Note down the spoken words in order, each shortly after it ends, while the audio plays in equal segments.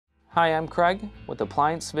Hi, I'm Craig with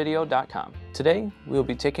ApplianceVideo.com. Today, we'll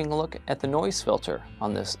be taking a look at the noise filter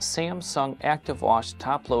on this Samsung ActiveWash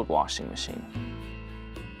top-load washing machine.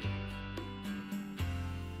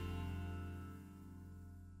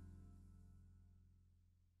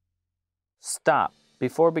 Stop.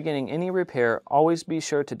 Before beginning any repair, always be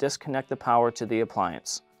sure to disconnect the power to the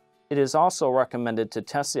appliance. It is also recommended to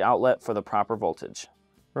test the outlet for the proper voltage.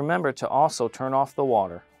 Remember to also turn off the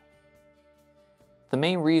water. The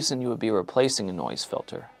main reason you would be replacing a noise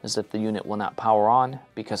filter is that the unit will not power on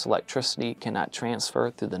because electricity cannot transfer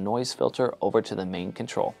through the noise filter over to the main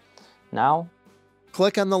control. Now,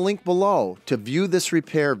 click on the link below to view this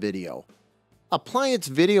repair video.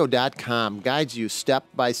 ApplianceVideo.com guides you step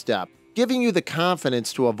by step, giving you the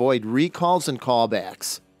confidence to avoid recalls and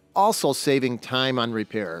callbacks, also saving time on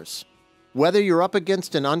repairs. Whether you're up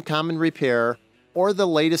against an uncommon repair or the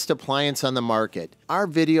latest appliance on the market, our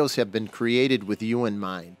videos have been created with you in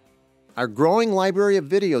mind. Our growing library of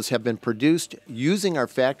videos have been produced using our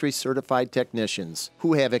factory-certified technicians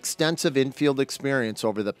who have extensive infield experience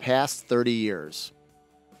over the past 30 years.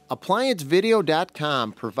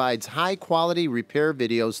 ApplianceVideo.com provides high-quality repair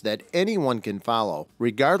videos that anyone can follow,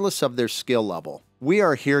 regardless of their skill level. We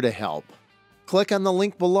are here to help. Click on the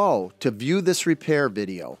link below to view this repair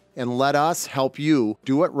video and let us help you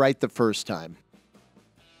do it right the first time.